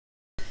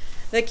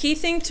The key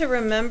thing to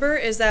remember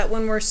is that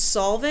when we're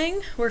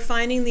solving, we're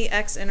finding the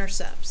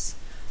x-intercepts.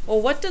 Well,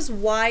 what does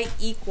y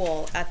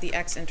equal at the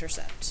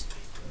x-intercept?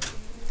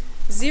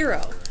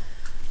 0.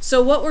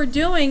 So what we're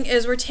doing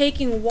is we're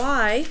taking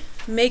y,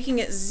 making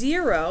it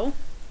 0,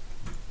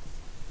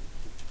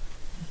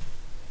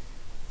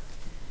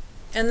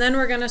 and then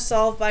we're going to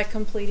solve by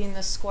completing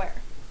the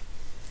square.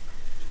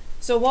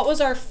 So what was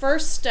our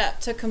first step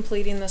to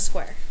completing the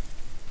square?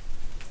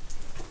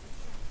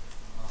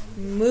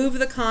 Move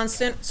the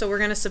constant, so we're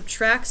going to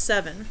subtract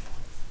 7.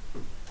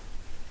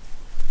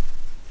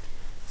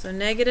 So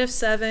negative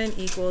 7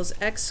 equals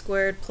x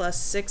squared plus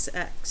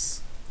 6x.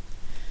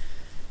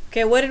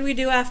 Okay, what did we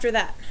do after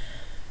that?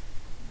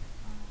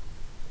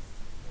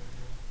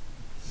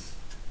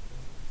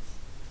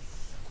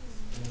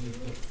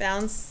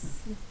 Found,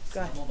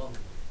 go ahead.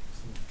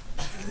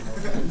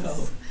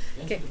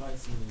 Okay.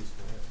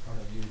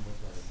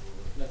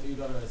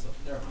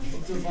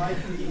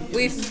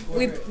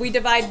 We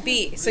divide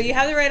b. So you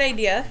have the right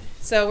idea.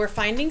 So we're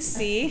finding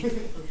c.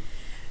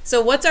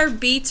 So what's our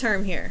b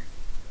term here?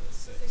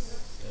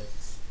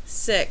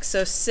 6.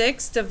 So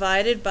 6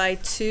 divided by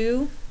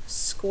 2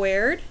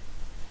 squared.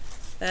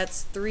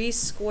 That's 3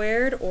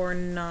 squared, or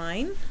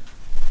 9.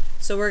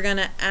 So we're going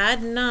to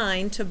add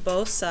 9 to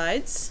both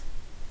sides.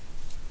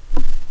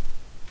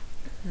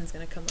 And it's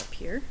going to come up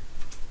here.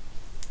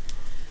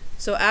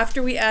 So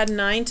after we add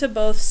 9 to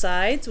both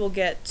sides, we'll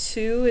get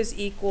 2 is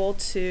equal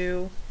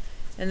to,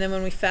 and then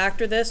when we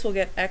factor this, we'll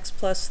get x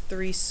plus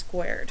 3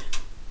 squared.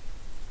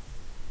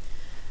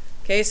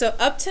 Okay, so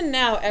up to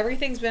now,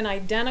 everything's been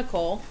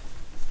identical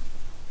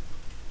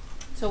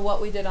to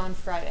what we did on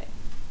Friday.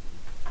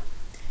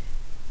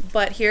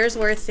 But here's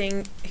where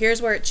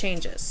it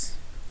changes.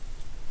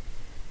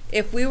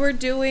 If we were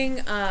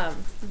doing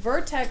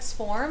vertex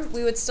form,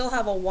 we would still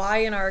have a y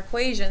in our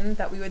equation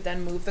that we would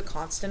then move the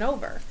constant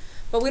over.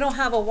 But we don't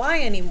have a y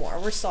anymore.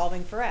 We're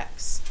solving for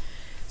x.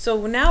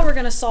 So now we're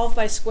going to solve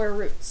by square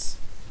roots.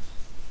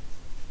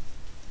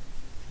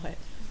 What?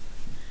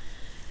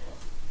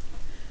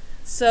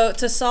 So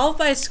to solve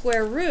by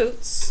square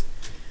roots,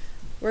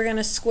 we're going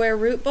to square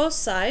root both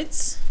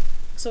sides.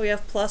 So we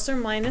have plus or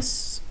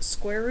minus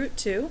square root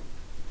 2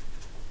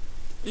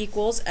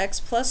 equals x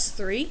plus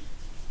 3.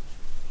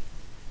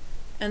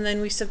 And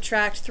then we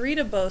subtract 3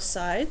 to both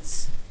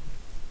sides.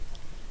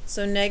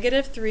 So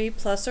negative 3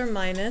 plus or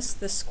minus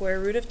the square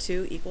root of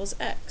 2 equals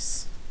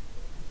x.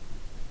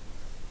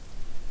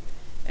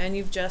 And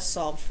you've just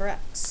solved for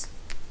x.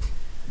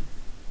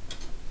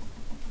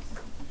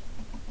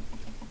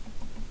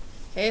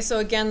 Okay, so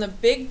again, the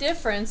big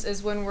difference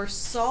is when we're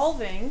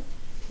solving,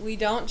 we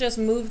don't just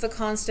move the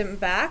constant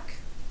back,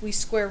 we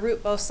square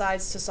root both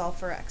sides to solve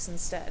for x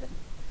instead.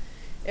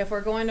 If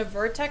we're going to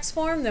vertex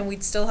form, then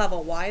we'd still have a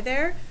y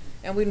there,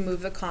 and we'd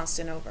move the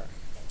constant over.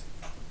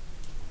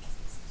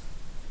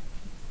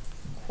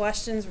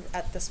 Questions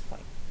at this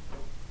point?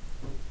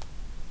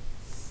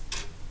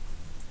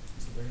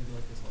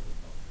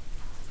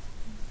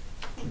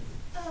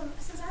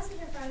 Since I was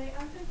here Friday,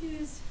 I'm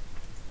confused.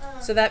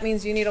 So that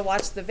means you need to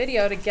watch the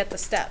video to get the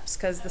steps,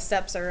 because the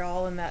steps are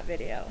all in that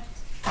video.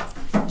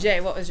 Jay,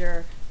 what was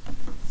your...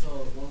 So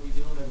when we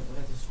do them, we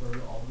have to square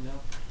root all of them now?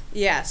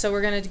 Yeah, so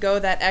we're going to go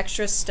that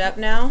extra step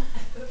now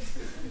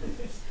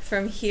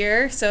from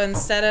here. So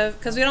instead of...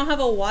 Because we don't have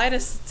a y to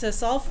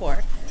solve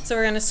for. So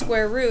we're going to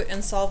square root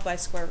and solve by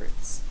square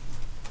roots.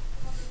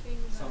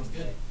 Sounds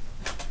good.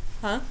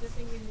 Huh? The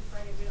thing we did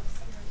Friday, we don't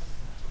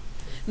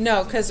see.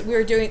 No, because we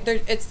were doing...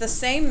 It's the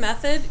same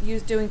method,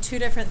 doing two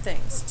different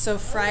things. So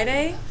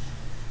Friday,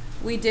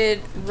 we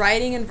did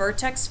writing in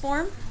vertex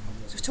form,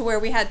 to where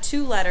we had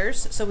 2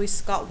 letters, so we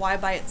got y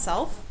by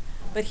itself.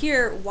 But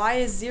here, y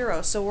is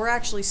 0, so we're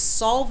actually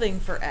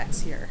solving for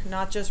x here,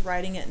 not just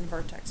writing it in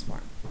vertex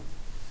form.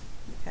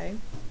 Okay?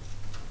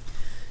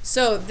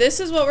 So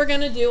this is what we're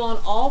going to do on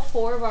all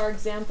 4 of our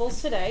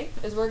examples today,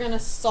 is we're going to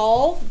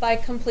solve by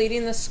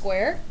completing the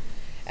square.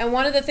 And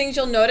one of the things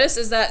you'll notice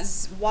is that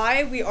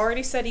y we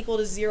already set equal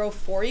to 0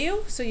 for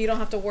you, so you don't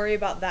have to worry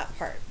about that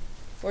part.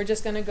 We're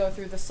just going to go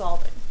through the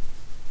solving.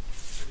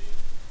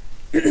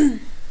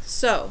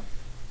 So,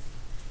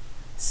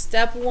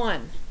 step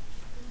 1,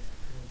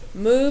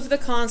 move the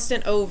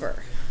constant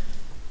over.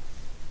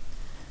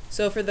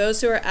 So for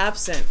those who are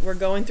absent, we're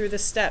going through the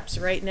steps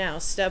right now.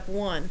 Step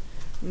 1,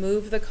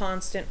 move the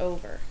constant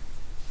over.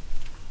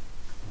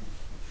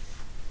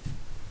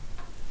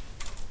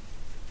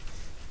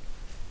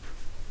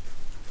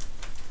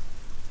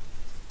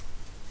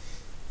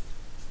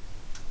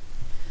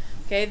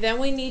 Okay, then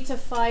we need to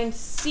find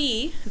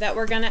c that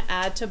we're going to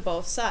add to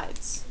both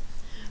sides.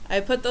 I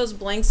put those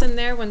blanks in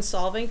there when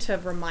solving to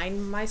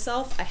remind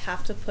myself I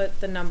have to put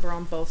the number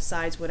on both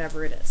sides,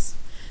 whatever it is.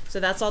 So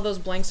that's all those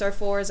blanks are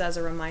for, is as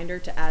a reminder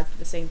to add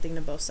the same thing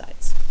to both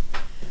sides.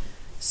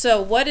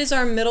 So what is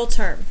our middle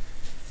term?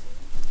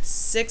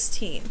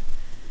 16.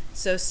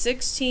 So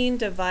 16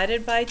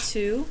 divided by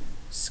 2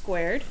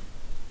 squared.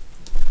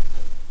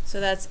 So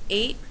that's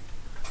 8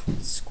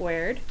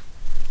 squared.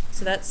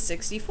 So that's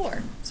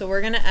 64. So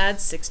we're going to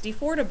add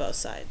 64 to both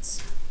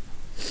sides.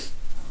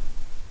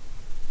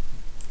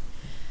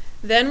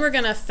 Then we're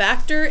going to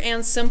factor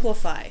and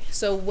simplify.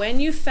 So when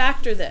you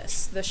factor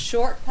this, the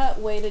shortcut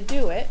way to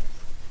do it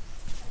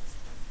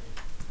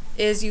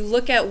is you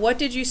look at what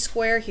did you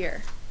square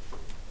here?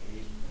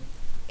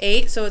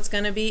 8, so it's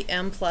going to be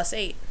m plus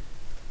 8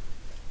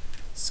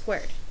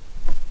 squared.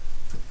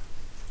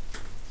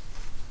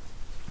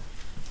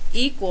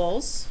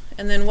 Equals,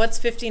 and then what's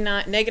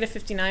 59? Negative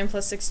 59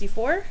 plus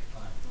 64?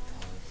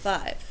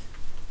 5.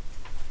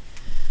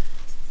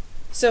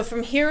 So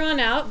from here on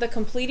out, the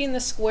completing the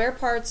square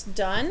part's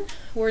done.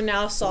 We're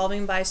now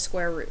solving by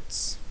square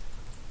roots.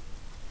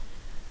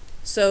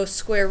 So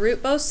square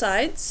root both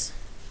sides.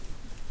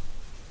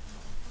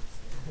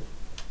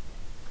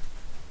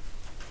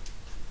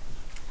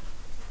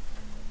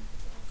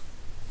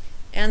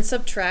 And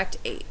subtract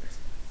 8.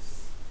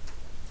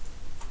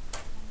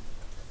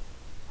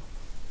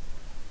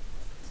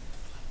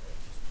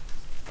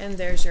 And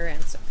there's your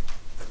answer.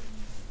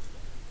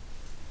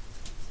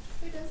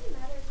 It doesn't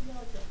matter if you know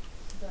like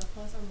the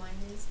plus or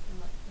minus in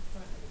like the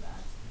front or the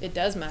back. It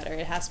does matter.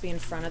 It has to be in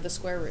front of the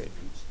square root.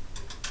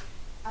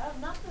 I'm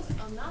not the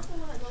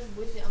one that goes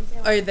with it. I'm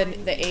saying Or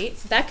like the 8?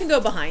 That can go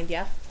behind,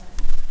 yeah.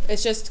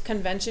 It's just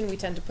convention. We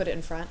tend to put it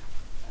in front.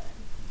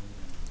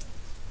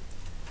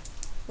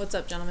 What's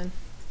up, gentlemen?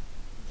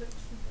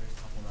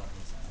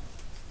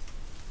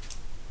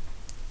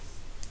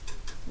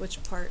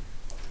 Which part?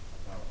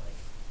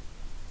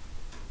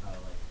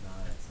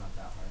 It's not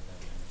that hard that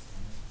we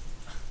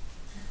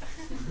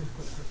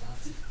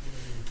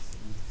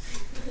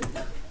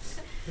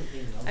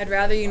understand. I'd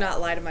rather you not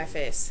lie to my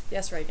face.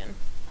 Yes, Reagan.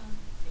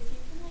 If you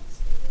can like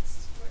if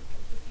it's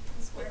if you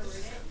can square root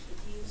it,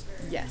 could you square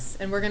root? Yes,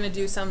 and we're going to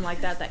do some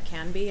like that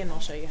can be, and I'll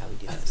show you how we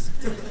do this.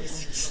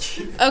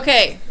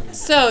 Okay,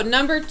 so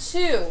number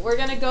 2, we're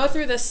going to go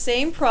through the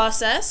same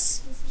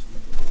process.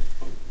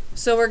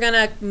 So we're going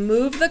to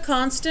move the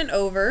constant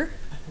over.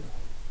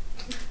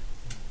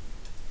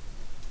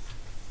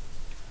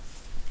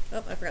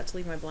 Oh, I forgot to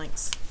leave my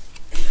blanks.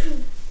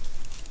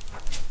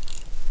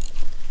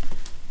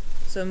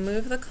 So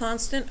move the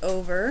constant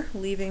over,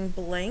 leaving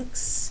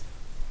blanks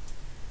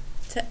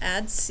to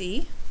add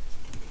c.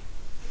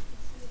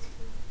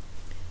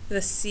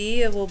 The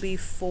c will be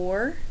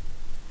 4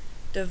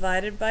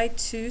 divided by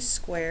 2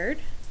 squared.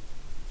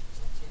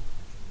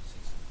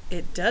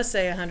 It does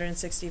say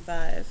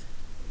 165.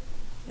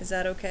 Is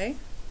that okay?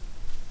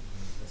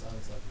 That's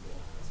unacceptable.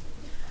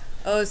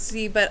 Oh,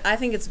 see, but I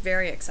think it's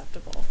very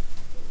acceptable.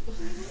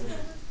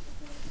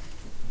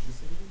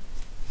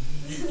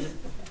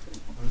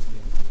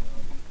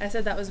 I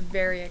said that was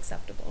very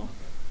acceptable.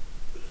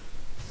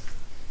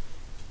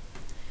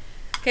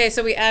 Okay,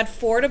 so we add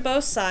 4 to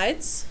both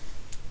sides.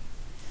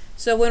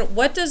 So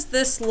what does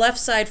this left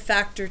side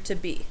factor to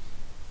be?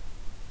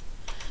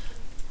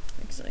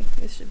 Actually,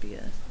 this should be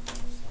a...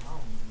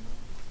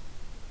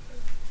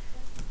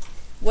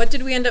 What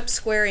did we end up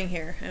squaring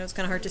here? I know it's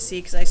kind of hard to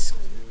see because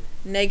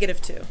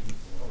negative 2.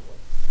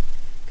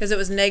 Because it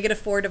was negative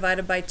 4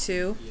 divided by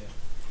 2. Yeah.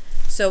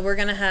 So we're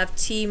going to have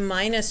t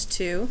minus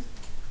 2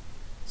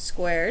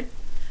 squared.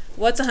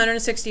 What's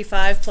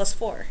 165 plus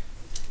 4?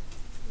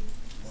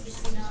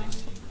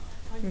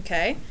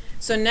 Okay.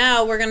 So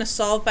now we're going to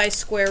solve by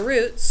square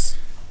roots.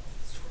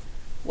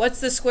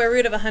 What's the square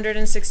root of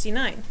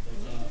 169?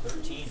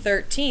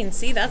 13.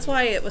 See, that's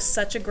why it was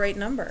such a great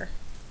number.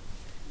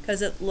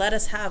 Because it let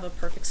us have a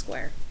perfect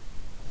square.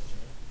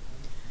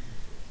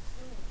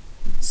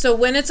 So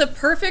when it's a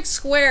perfect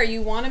square,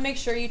 you want to make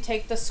sure you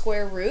take the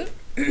square root.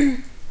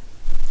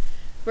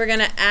 We're going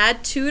to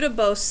add 2 to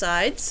both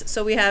sides.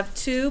 So we have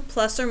 2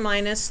 plus or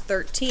minus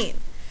 13.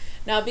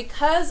 Now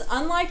because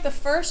unlike the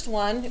first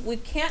one, we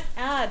can't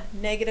add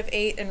negative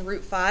 8 and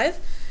root 5,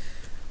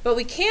 but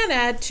we can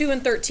add 2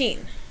 and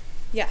 13.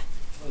 Yeah.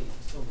 Wait,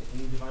 so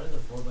when you divided the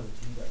 4 by the 2,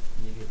 you got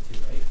negative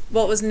 2, right?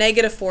 Well, it was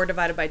negative 4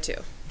 divided by 2.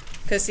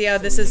 Because see how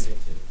So this is,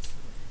 negative 2.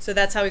 so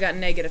that's how we got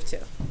negative 2.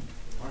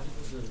 Aren't you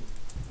supposed to...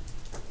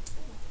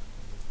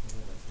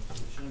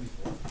 It shouldn't be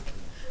 4.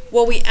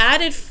 Well, we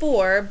added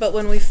 4, but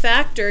when we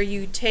factor,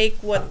 you take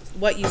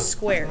what you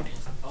squared.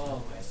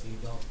 Oh, okay, so you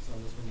don't... So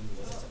on this one you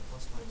go...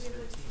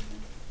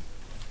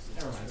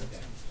 Never mind,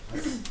 okay.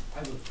 I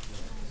would...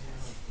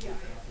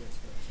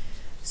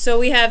 So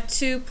we have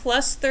 2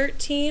 plus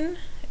 13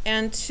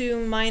 and 2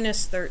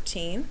 minus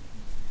 13.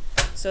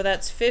 So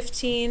that's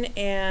 15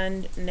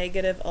 and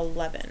negative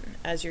 11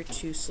 as your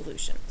 2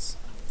 solutions.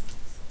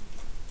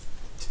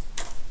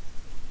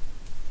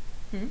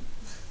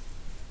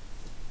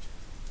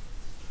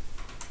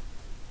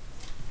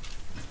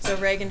 So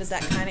Reagan, does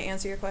that kind of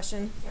answer your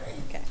question?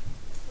 Okay.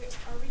 Wait,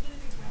 are we gonna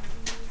be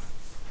graphing these?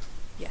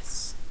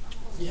 Yes.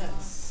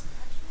 Yes.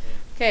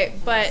 Okay,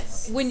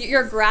 but when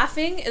your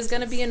graphing is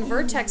going to be in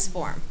vertex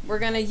form. We're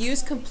going to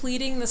use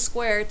completing the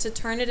square to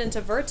turn it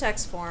into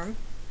vertex form.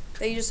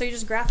 So you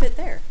just graph it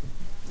there,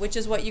 which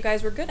is what you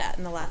guys were good at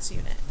in the last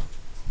unit.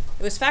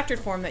 It was factored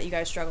form that you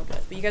guys struggled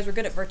with, but you guys were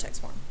good at vertex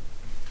form.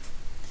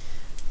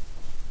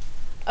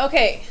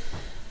 Okay,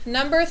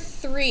 number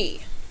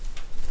 3.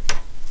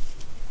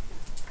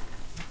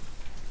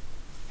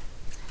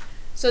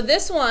 So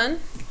this one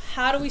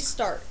how do we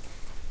start?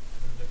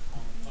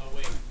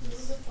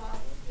 Move the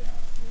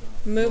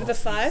 5. Move the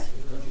 5?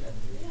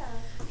 Yeah.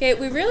 Okay,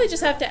 we really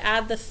just have to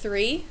add the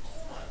 3.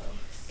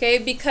 Okay,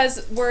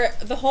 because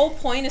the whole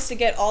point is to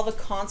get all the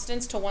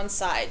constants to one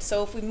side.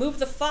 So if we move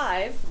the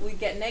 5, we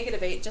get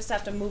 -8, just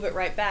have to move it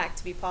right back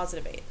to be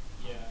 +8.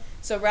 Yeah.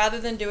 So rather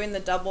than doing the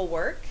double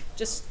work,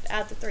 just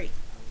add the 3.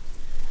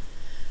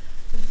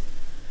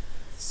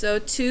 So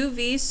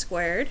 2v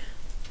squared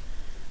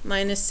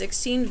minus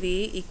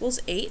 16v equals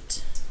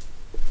 8.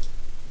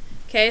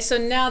 Okay, so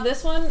now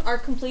this one, our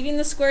completing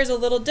the square is a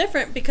little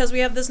different because we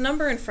have this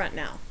number in front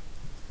now.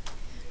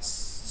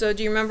 So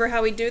do you remember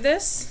how we do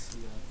this?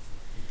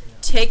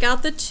 Take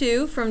out the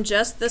 2 from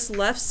just this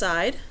left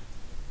side.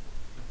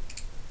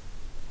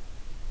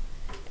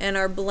 And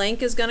our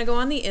blank is going to go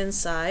on the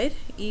inside,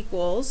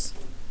 equals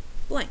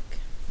blank.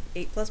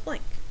 8 plus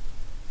blank.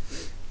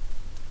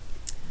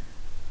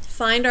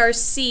 Find our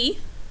c.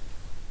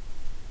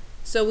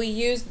 So we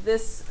use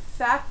this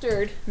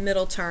factored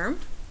middle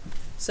term.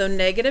 So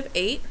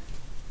 -8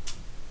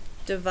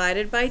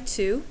 divided by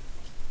 2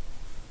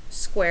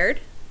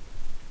 squared.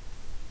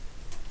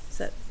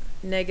 So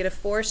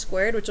 -4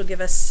 squared, which will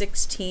give us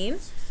 16.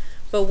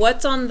 But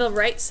what's on the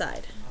right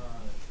side?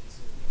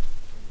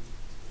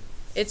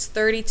 It's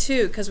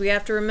 32, because we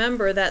have to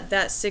remember that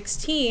that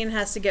 16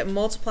 has to get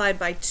multiplied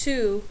by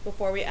 2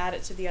 before we add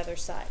it to the other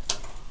side.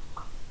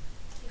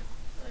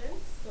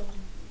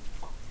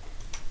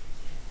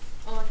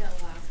 Oh, like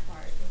that last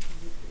part.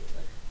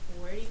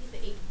 Like, where do you get the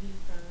 8v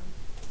from?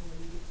 And where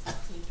do you get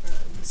 16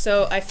 from?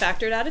 So I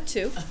factored out a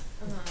 2.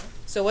 Uh-huh.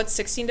 So what's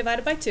 16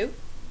 divided by 2?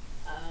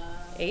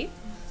 8.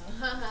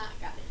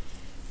 Got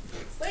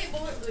it. Wait. So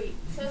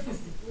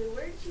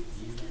where did you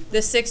see 16?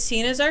 The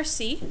 16 is our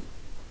c. Okay.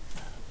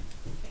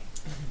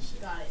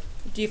 Got it.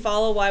 Do you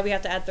follow why we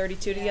have to add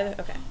 32 Yeah. together?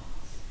 Okay.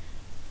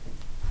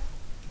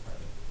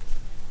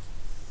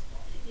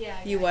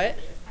 Yeah. You what?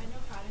 I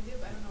know how to do it,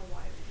 but I don't know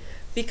why we do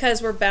it.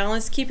 Because we're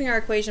balanced, keeping our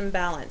equation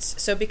balanced.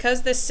 So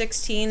because this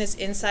 16 is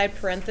inside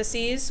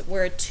parentheses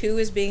where a 2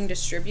 is being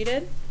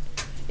distributed,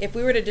 if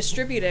we were to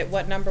distribute it,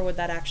 what number would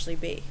that actually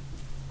be?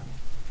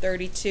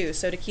 32.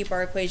 So to keep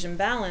our equation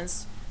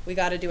balanced, we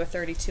got to do a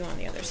 32 on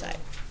the other side.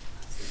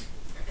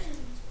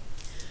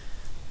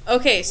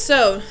 Okay,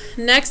 so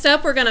next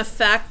up we're going to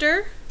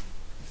factor.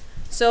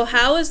 So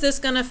how is this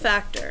going to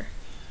factor?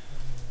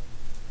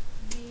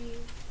 B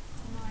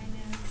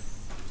minus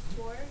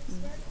 4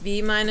 squared.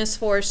 V minus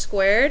 4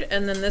 squared,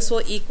 and then this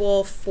will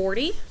equal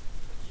 40.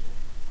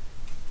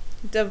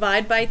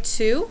 Divide by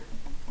 2,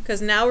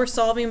 because now we're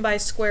solving by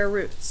square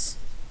roots.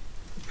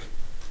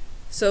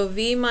 So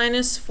V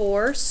minus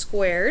 4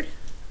 squared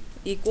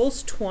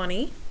equals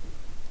 20.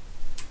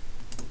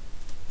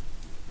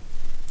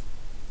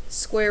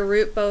 Square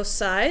root both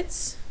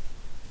sides.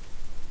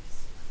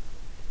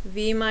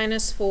 V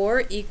minus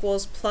 4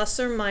 equals plus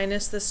or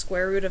minus the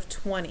square root of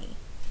 20.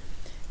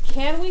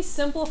 Can we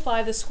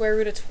simplify the square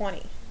root of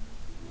 20?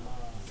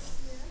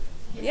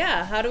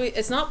 Yeah, how do we,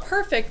 it's not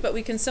perfect, but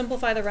we can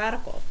simplify the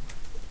radical.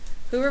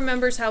 Who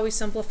remembers how we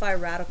simplify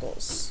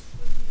radicals?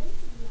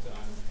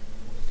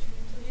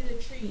 Do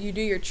the tree. You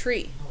do your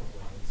tree.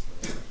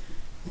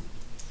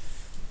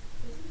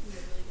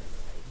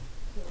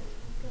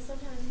 Because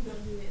sometimes you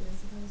don't do it, and then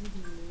sometimes you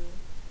do.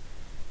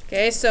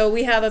 Okay, so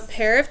we have a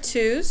pair of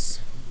 2's.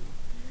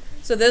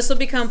 So this will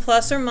become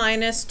plus or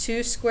minus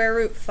 2 square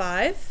root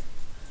 5.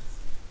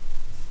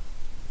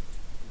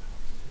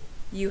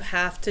 You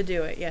have to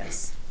do it,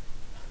 yes.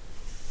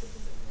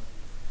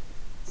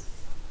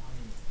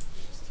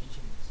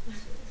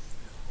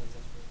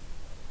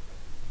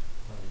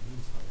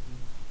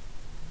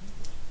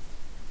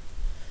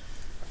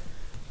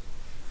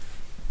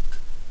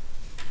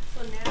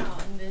 So now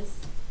in this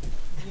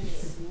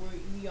unit,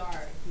 we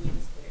are doing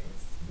the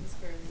squares, the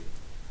square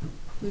root.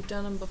 We've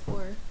done them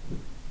before.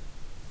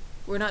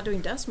 We're not doing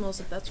decimals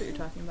if that's what you're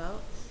talking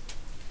about.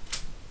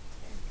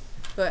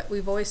 But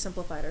we've always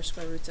simplified our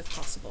square roots if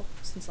possible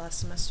since last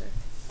semester.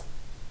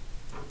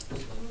 What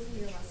was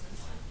your last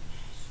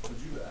one? Would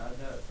you add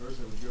that first,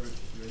 or would you ever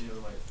do any other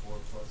like 4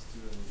 plus 2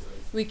 and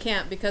like? We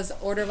can't, because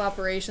order of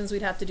operations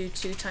we'd have to do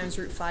 2 times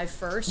root 5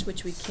 first,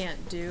 which we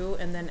can't do,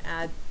 and then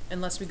add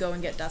unless we go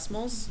and get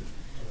decimals.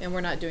 And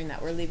we're not doing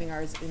that. We're leaving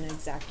ours in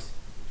exact.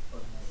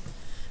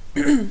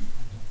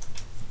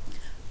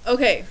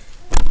 Okay.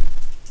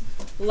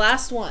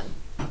 Last one.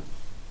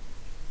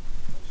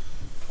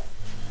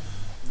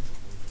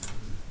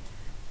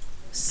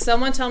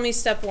 Someone tell me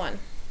step 1.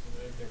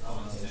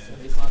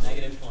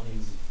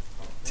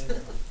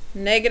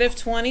 Negative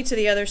 20. -20 to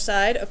the other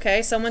side.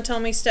 Okay, someone tell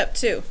me step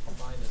 2.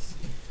 Minus C.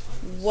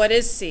 What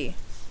is C?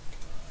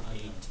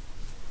 8.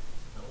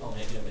 Oh,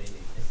 -8.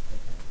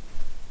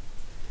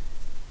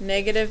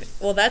 Negative,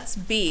 well that's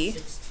B.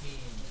 16.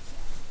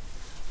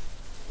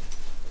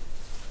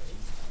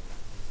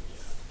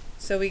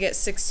 So we get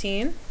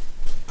 16.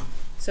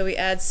 So we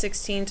add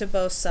 16 to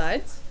both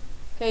sides.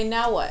 Okay,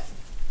 now what?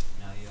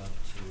 Now you have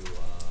to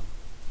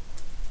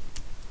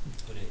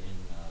put it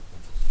in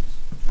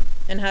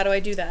parentheses. And how do I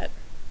do that?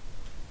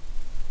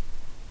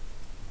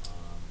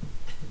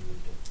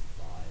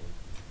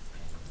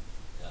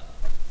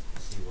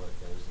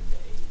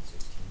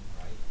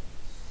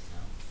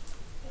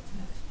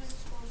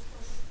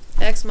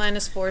 x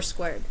minus 4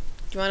 squared.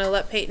 Do you want to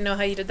let Peyton know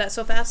how you did that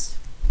so fast?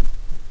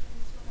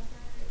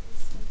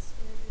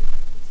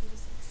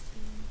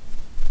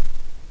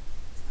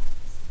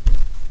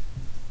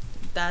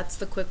 That's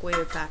the quick way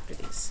to factor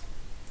these.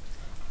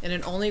 And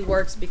it only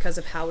works because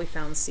of how we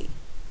found C.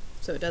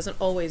 So it doesn't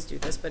always do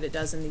this, but it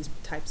does in these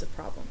types of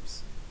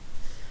problems.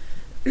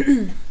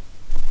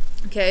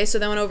 Okay, so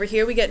then over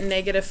here we get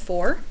negative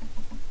 4.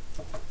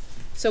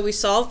 So we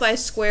solve by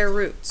square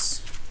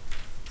roots.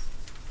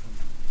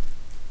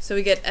 So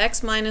we get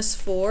x minus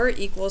 4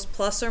 equals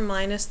plus or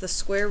minus the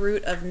square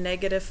root of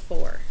negative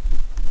 4.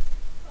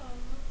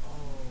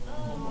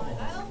 I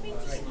don't think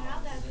you can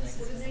have that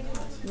because it's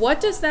negative. What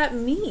does that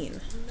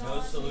mean?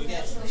 No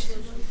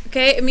solution.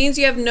 Okay, it means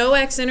you have no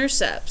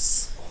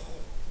x-intercepts.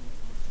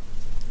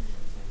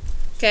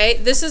 Okay,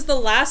 this is the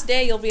last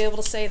day you'll be able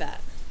to say that.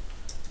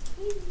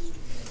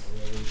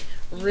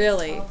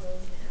 Really.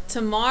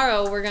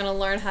 Tomorrow we're going to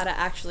learn how to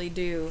actually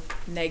do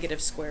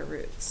negative square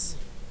roots.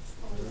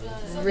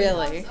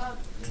 Really.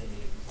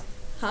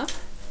 Huh?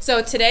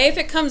 So today if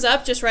it comes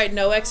up, just write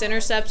no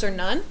x-intercepts or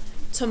none.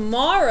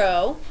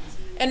 Tomorrow,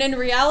 and in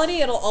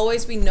reality it'll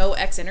always be no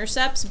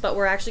x-intercepts, but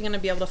we're actually going to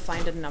be able to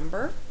find a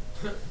number.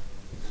 So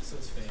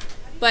it's fake.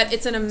 But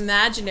it's an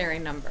imaginary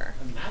number.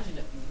 Imagine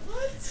it.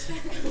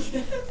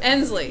 What?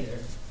 Ensley,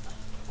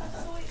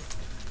 So wait,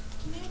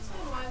 can you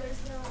explain why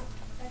there's no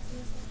x in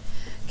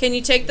this can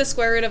you take the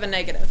square root of a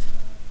negative?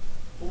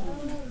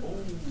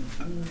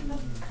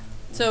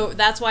 So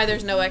that's why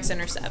there's no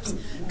x-intercepts.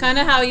 Kind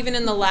of how even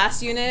in the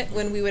last unit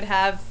when we would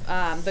have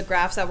the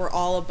graphs that were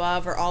all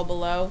above or all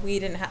below, we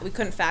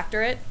couldn't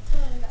factor it.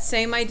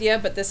 Same idea,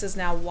 but this is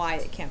now why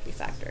it can't be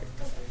factored.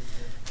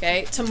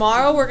 Okay,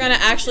 tomorrow we're going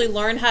to actually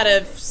learn how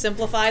to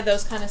simplify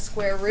those kind of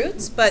square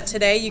roots, but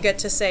today you get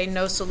to say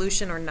no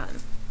solution or none.